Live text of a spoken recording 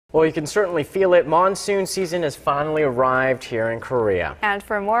Well, you can certainly feel it. Monsoon season has finally arrived here in Korea. And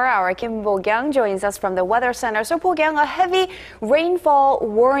for more, our Kim Bo-gyung joins us from the Weather Center. So, Bo-gyung, a heavy rainfall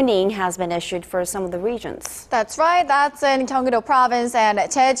warning has been issued for some of the regions. That's right. That's in Gyeonggi-do province and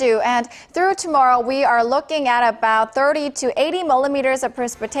Jeju. And through tomorrow, we are looking at about 30 to 80 millimeters of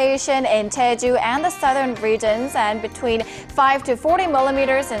precipitation in Jeju and the southern regions, and between 5 to 40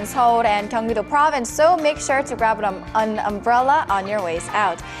 millimeters in Seoul and Gyeonggi-do province. So make sure to grab an umbrella on your ways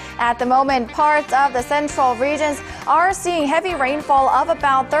out. At the moment, parts of the central regions are seeing heavy rainfall of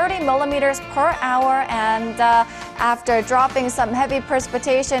about 30 millimeters per hour, and after dropping some heavy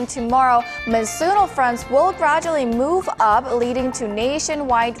precipitation tomorrow, monsoonal fronts will gradually move up, leading to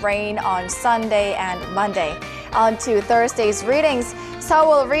nationwide rain on Sunday and Monday. On to Thursday's readings.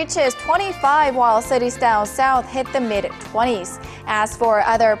 Seoul reaches 25 while cities down south hit the mid-20s. As for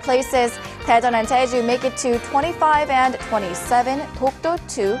other places, Daejeon and Jeju make it to 25 and 27, Dokdo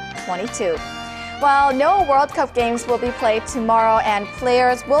to 22. While no World Cup games will be played tomorrow and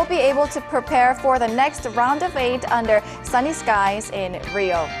players will be able to prepare for the next round of 8 under sunny skies in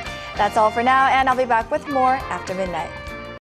Rio. That's all for now, and I'll be back with more after midnight.